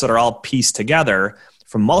shipments that are all pieced together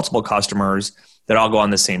from multiple customers that all go on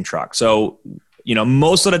the same truck. So,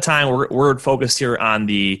 most of the time we're focused here on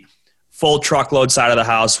the full truckload side of the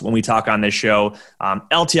house when we talk on this show.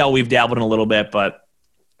 LTL we've dabbled in a little bit, but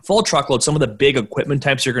full truckload, some of the big equipment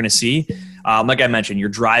types you're going to see, like I mentioned, your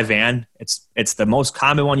dry van, it's the most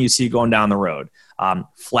common one you see going down the road.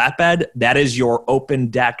 Flatbed, that is your open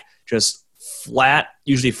deck, just flat,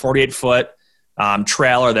 usually 48-foot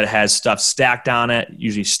trailer that has stuff stacked on it,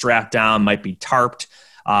 usually strapped down, might be tarped.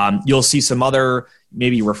 You'll see some other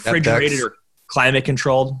maybe refrigerated or climate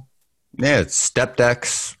controlled. Yeah, it's step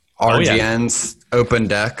decks, RGNs, open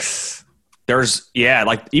decks. There's,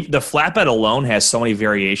 like the flatbed alone has so many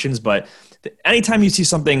variations, but anytime you see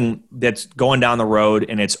something that's going down the road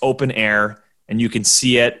and it's open air and you can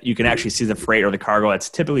see it, you can actually see the freight or the cargo, it's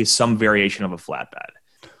typically some variation of a flatbed.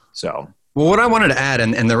 So, well, what I wanted to add,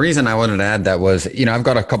 and the reason I wanted to add that was, I've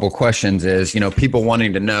got a couple questions is, people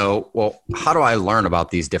wanting to know, well, how do I learn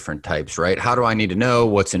about these different types, right? How do I need to know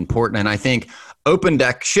what's important? And I think open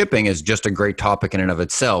deck shipping is just a great topic in and of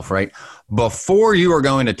itself, right? Before you are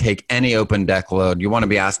going to take any open deck load, you want to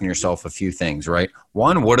be asking yourself a few things, right?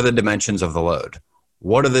 One, what are the dimensions of the load?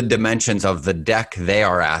 What are the dimensions of the deck they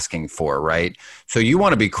are asking for, right? So you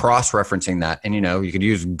want to be cross-referencing that. And, you could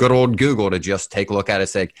use good old Google to just take a look at it and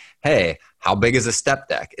say, hey, how big is a step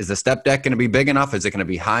deck? Is the step deck going to be big enough? Is it going to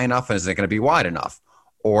be high enough? Is it going to be wide enough?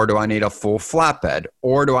 Or do I need a full flatbed?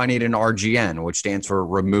 Or do I need an RGN, which stands for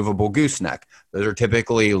removable gooseneck? Those are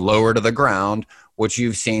typically lower to the ground, which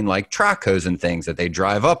you've seen like track hose and things that they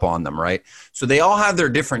drive up on them, right? So they all have their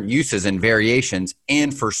different uses and variations,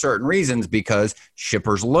 and for certain reasons because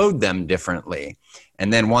shippers load them differently.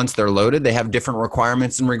 And then once they're loaded, they have different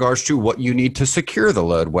requirements in regards to what you need to secure the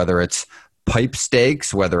load, whether it's pipe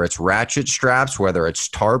stakes, whether it's ratchet straps, whether it's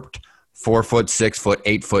tarped, 4-foot, 6-foot,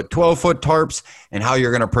 8-foot, 12-foot tarps, and how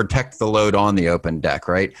you're going to protect the load on the open deck,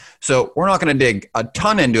 right? So we're not going to dig a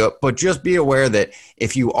ton into it, but just be aware that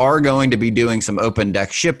if you are going to be doing some open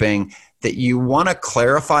deck shipping, that you want to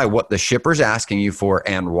clarify what the shipper's asking you for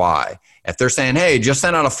and why. If they're saying, hey, just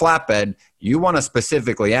send out a flatbed, you want to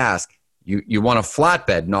specifically ask, you want a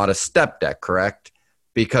flatbed, not a step deck, correct?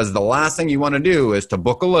 Because the last thing you want to do is to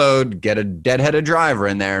book a load, get a deadheaded driver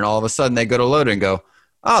in there, and all of a sudden they go to load and go,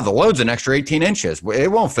 the load's an extra 18 inches.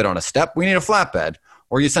 It won't fit on a step. We need a flatbed.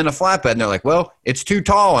 Or you send a flatbed and they're like, well, it's too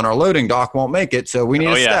tall and our loading dock won't make it, so we need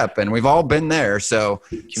a step. And we've all been there. So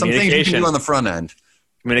some things you can do on the front end.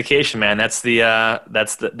 Communication, man. That's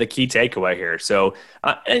the key takeaway here. So,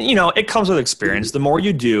 and it comes with experience. The more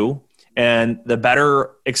you do, and the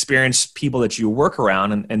better experienced people that you work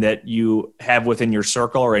around and that you have within your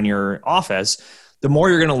circle or in your office, the more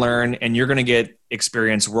you're going to learn and you're going to get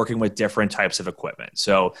experience working with different types of equipment.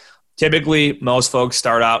 So typically most folks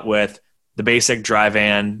start out with the basic dry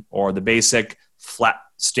van or the basic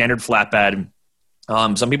standard flatbed.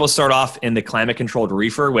 Some people start off in the climate controlled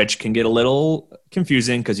reefer, which can get a little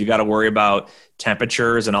confusing because you got to worry about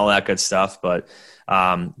temperatures and all that good stuff. But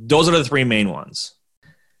those are the three main ones.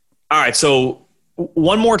 All right. So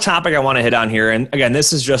one more topic I want to hit on here. And again,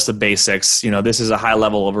 this is just the basics. This is a high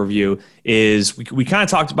level overview is we kind of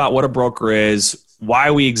talked about what a broker is,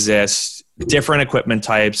 why we exist, different equipment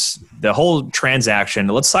types, the whole transaction.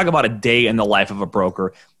 Let's talk about a day in the life of a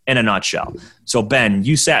broker in a nutshell. So Ben,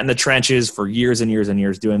 you sat in the trenches for years and years and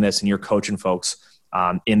years doing this, and you're coaching folks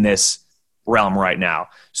in this realm right now.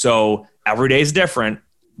 So every day is different,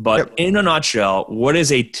 but in a nutshell, what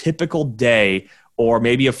is a typical day or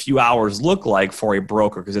maybe a few hours look like for a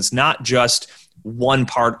broker? Because it's not just one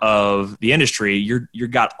part of the industry.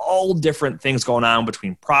 You've got all different things going on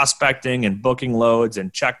between prospecting and booking loads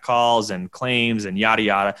and check calls and claims and yada,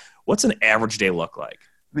 yada. What's an average day look like?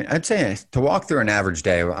 I'd say to walk through an average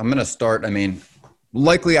day, I'm going to start,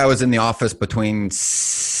 likely I was in the office between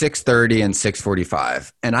 6:30 and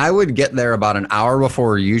 6:45. And I would get there about an hour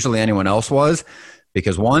before usually anyone else was,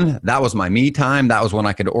 because one, that was my me time. That was when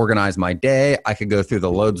I could organize my day. I could go through the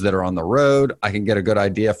loads that are on the road. I can get a good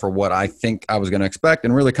idea for what I think I was going to expect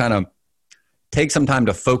and really kind of take some time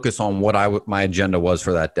to focus on what my agenda was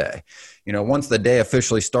for that day. Once the day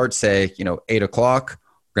officially starts, say, 8 o'clock,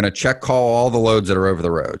 we're going to check call all the loads that are over the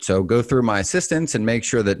road. So go through my assistants and make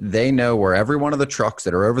sure that they know where every one of the trucks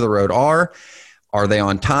that are over the road are. Are they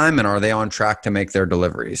on time and are they on track to make their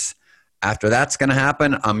deliveries? After that's going to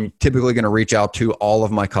happen, I'm typically going to reach out to all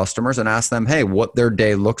of my customers and ask them, hey, what their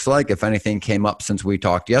day looks like. If anything came up since we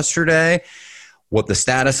talked yesterday, what the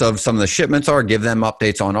status of some of the shipments are, give them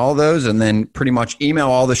updates on all those, and then pretty much email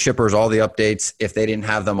all the shippers all the updates if they didn't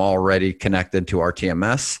have them already connected to our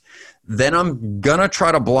TMS. Then I'm going to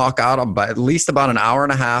try to block out at least about an hour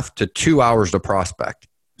and a half to 2 hours to prospect.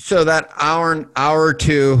 So that hour or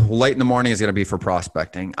two late in the morning is going to be for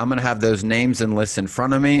prospecting. I'm going to have those names and lists in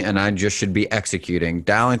front of me, and I just should be executing,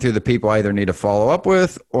 dialing through the people I either need to follow up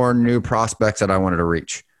with or new prospects that I wanted to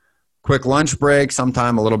reach. Quick lunch break,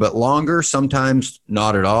 sometime a little bit longer, sometimes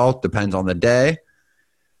not at all, depends on the day.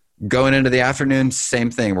 Going into the afternoon, same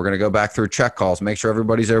thing. We're going to go back through check calls, make sure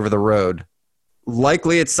everybody's over the road.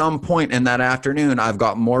 Likely at some point in that afternoon, I've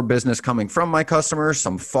got more business coming from my customers,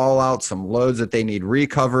 some fallout, some loads that they need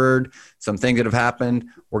recovered, some things that have happened.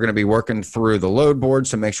 We're going to be working through the load boards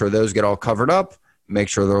to make sure those get all covered up, make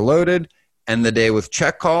sure they're loaded, end the day with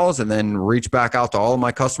check calls, and then reach back out to all of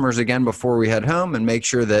my customers again before we head home and make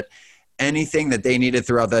sure that anything that they needed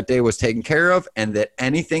throughout that day was taken care of and that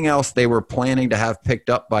anything else they were planning to have picked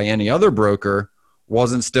up by any other broker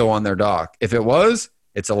wasn't still on their dock. If it was,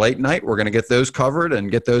 it's a late night. We're going to get those covered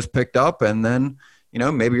and get those picked up. And then,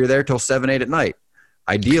 maybe you're there till 7, 8 at night.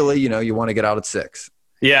 Ideally, you want to get out at 6.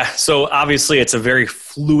 Yeah. So obviously it's a very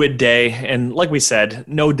fluid day. And like we said,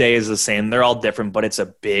 no day is the same. They're all different, but it's a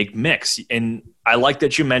big mix. And I like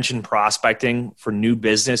that you mentioned prospecting for new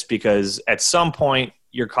business, because at some point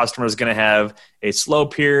your customer is going to have a slow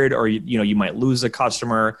period, or, you might lose a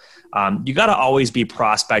customer. You got to always be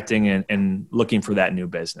prospecting and looking for that new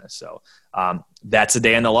business. So that's a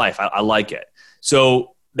day in the life. I like it.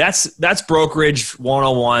 So that's brokerage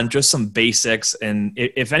 101, just some basics. And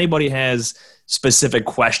if anybody has specific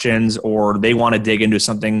questions or they want to dig into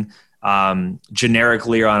something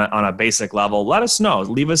generically or on a basic level, let us know.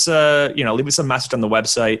 Leave us a message on the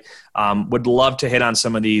website. Would love to hit on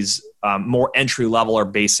some of these more entry level or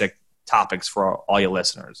basic topics for all your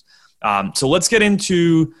listeners. So let's get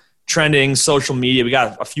into trending social media. We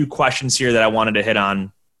got a few questions here that I wanted to hit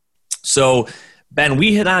on. So Ben,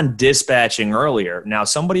 we hit on dispatching earlier. Now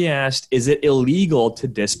somebody asked, is it illegal to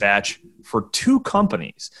dispatch for 2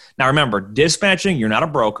 companies? Now remember, dispatching, you're not a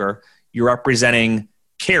broker, you're representing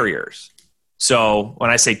carriers. So when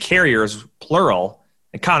I say carriers, plural,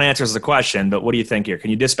 it kind of answers the question, but what do you think here? Can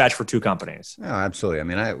you dispatch for 2 companies? Oh,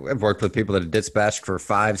 absolutely. I've worked with people that have dispatched for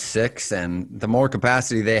 5, 6, and the more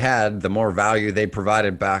capacity they had, the more value they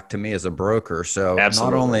provided back to me as a broker. So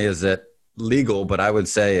Absolutely. Not only is it legal, but I would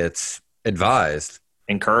say it's advised.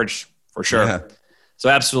 Encouraged, for sure. Yeah. So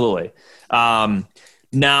absolutely.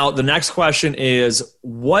 Now, the next question is,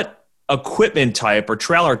 what equipment type or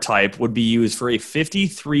trailer type would be used for a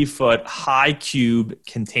 53-foot high cube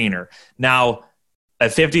container? Now, a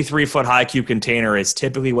 53-foot high cube container is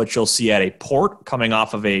typically what you'll see at a port coming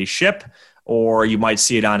off of a ship, or you might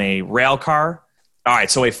see it on a rail car. All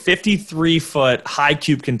right, so a 53-foot high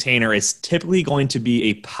cube container is typically going to be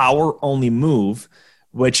a power-only move,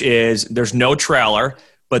 which is there's no trailer,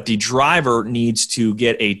 but the driver needs to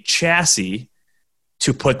get a chassis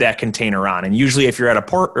to put that container on. And usually if you're at a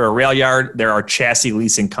port or a rail yard, there are chassis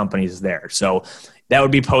leasing companies there. So that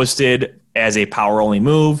would be posted as a power-only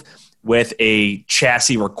move with a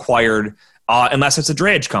chassis required, unless it's a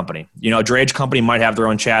drayage company. A drayage company might have their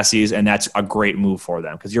own chassis, and that's a great move for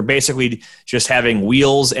them because you're basically just having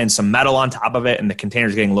wheels and some metal on top of it, and the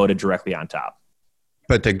container's getting loaded directly on top.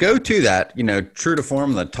 But to go to that, true to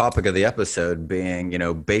form, the topic of the episode being,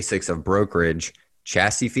 basics of brokerage,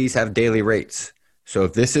 chassis fees have daily rates. So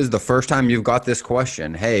if this is the first time you've got this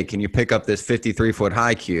question, hey, can you pick up this 53-foot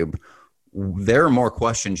high cube? There are more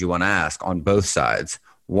questions you want to ask on both sides.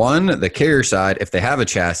 One, the carrier side, if they have a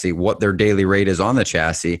chassis, what their daily rate is on the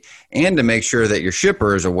chassis, and to make sure that your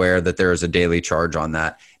shipper is aware that there is a daily charge on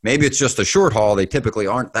that. Maybe it's just a short haul. They typically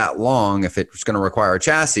aren't that long if it's going to require a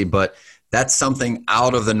chassis, but that's something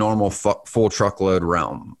out of the normal full truckload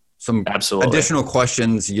realm. Some additional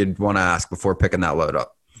questions you'd want to ask before picking that load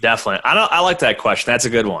up. Definitely. I like that question. That's a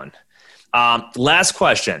good one. Last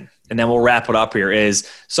question, and then we'll wrap it up here, is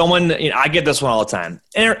someone, I get this one all the time.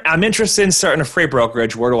 I'm interested in starting a freight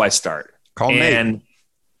brokerage. Where do I start? Call Nate.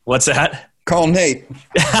 What's that? Call Nate.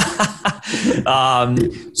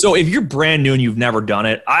 So if you're brand new and you've never done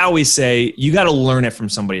it, I always say you got to learn it from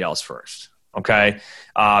somebody else first. Okay.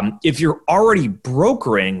 If you're already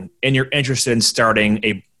brokering and you're interested in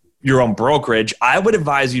starting your own brokerage, I would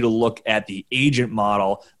advise you to look at the agent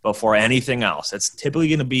model before anything else. It's typically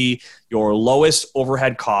going to be your lowest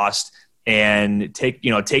overhead cost and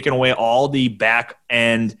taking away all the back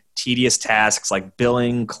end tedious tasks like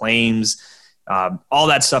billing, claims, all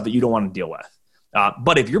that stuff that you don't want to deal with.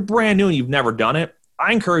 But if you're brand new and you've never done it,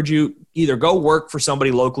 I encourage you either go work for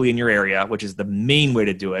somebody locally in your area, which is the main way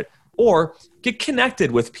to do it, or get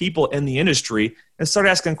connected with people in the industry and start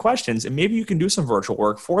asking questions. And maybe you can do some virtual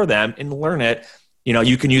work for them and learn it.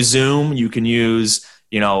 You can use Zoom, you can use,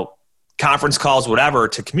 conference calls, whatever,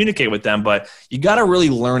 to communicate with them. But you got to really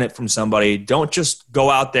learn it from somebody. Don't just go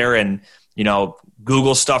out there and,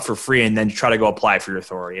 Google stuff for free and then try to go apply for your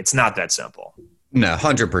authority. It's not that simple. No,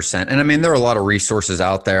 100%. And I mean, there are a lot of resources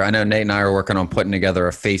out there. I know Nate and I are working on putting together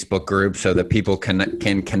a Facebook group so that people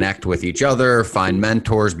can connect with each other, find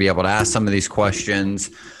mentors, be able to ask some of these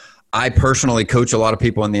questions. I personally coach a lot of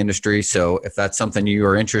people in the industry. So if that's something you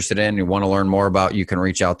are interested in, you want to learn more about, you can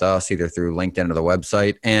reach out to us either through LinkedIn or the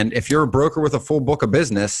website. And if you're a broker with a full book of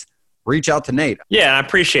business, reach out to Nate. Yeah, I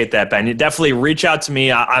appreciate that, Ben. You definitely reach out to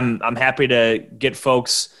me. I'm happy to get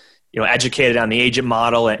folks educated on the agent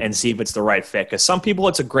model and see if it's the right fit. Because some people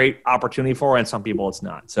it's a great opportunity for, and some people it's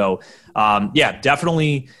not. So,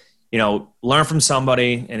 definitely, learn from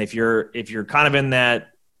somebody. And if you're kind of in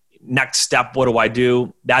that next step, what do I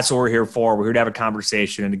do? That's what we're here for. We're here to have a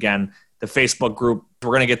conversation. And again, the Facebook group, we're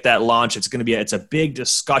going to get that launched. It's a big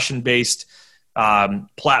discussion-based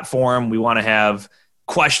platform. We want to have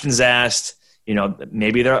questions asked.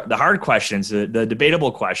 Maybe the hard questions, the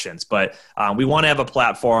debatable questions, but we want to have a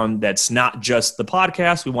platform that's not just the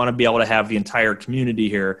podcast. We want to be able to have the entire community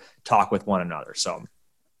here talk with one another. So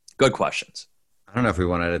good questions. I don't know if we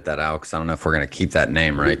want to edit that out because I don't know if we're going to keep that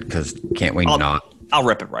name, right? Because can't we not? I'll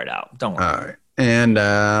rip it right out. Don't worry. All right. And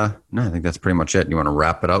no, I think that's pretty much it. You want to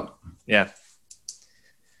wrap it up? Yeah.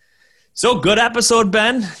 So good episode,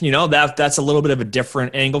 Ben. That's a little bit of a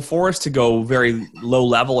different angle for us to go very low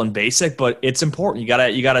level and basic, but it's important. You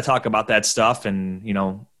gotta talk about that stuff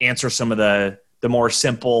and, answer some of the more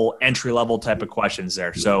simple entry level type of questions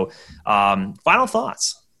there. So final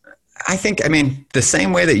thoughts. The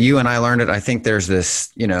same way that you and I learned it, I think there's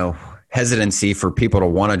this, hesitancy for people to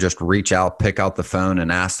want to just reach out, pick out the phone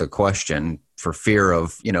and ask the question for fear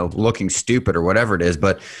of, looking stupid or whatever it is.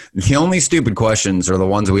 But the only stupid questions are the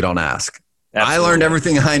ones we don't ask. Absolutely. I learned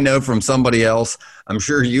everything I know from somebody else. I'm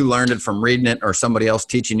sure you learned it from reading it or somebody else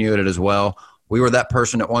teaching you it as well. We were that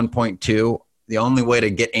person at one point too. The only way to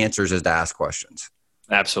get answers is to ask questions.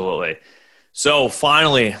 Absolutely. So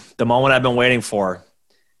finally, the moment I've been waiting for,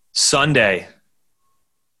 Sunday,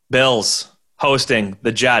 Bills hosting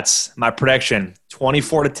the Jets. My prediction,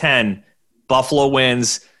 24-10, Buffalo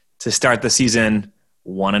wins to start the season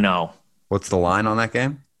 1-0. What's the line on that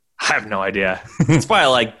game? I have no idea. It's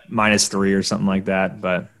probably like -3 or something like that,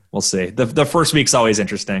 but we'll see. The first week's always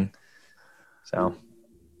interesting. So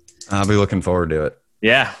I'll be looking forward to it.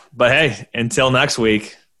 Yeah, but hey, until next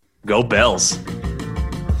week, go Bills.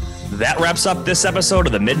 That wraps up this episode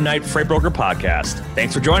of the Midnight Freight Broker Podcast.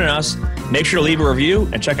 Thanks for joining us. Make sure to leave a review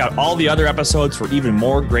and check out all the other episodes for even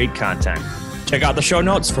more great content. Check out the show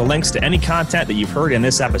notes for links to any content that you've heard in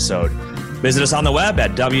this episode. Visit us on the web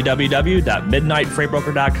at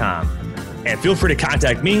www.midnightfreightbroker.com. And feel free to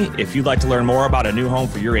contact me if you'd like to learn more about a new home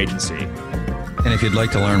for your agency. And if you'd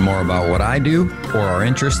like to learn more about what I do or are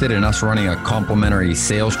interested in us running a complimentary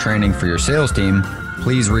sales training for your sales team,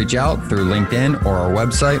 please reach out through LinkedIn or our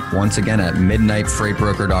website, once again at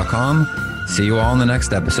midnightfreightbroker.com. See you all in the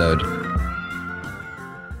next episode.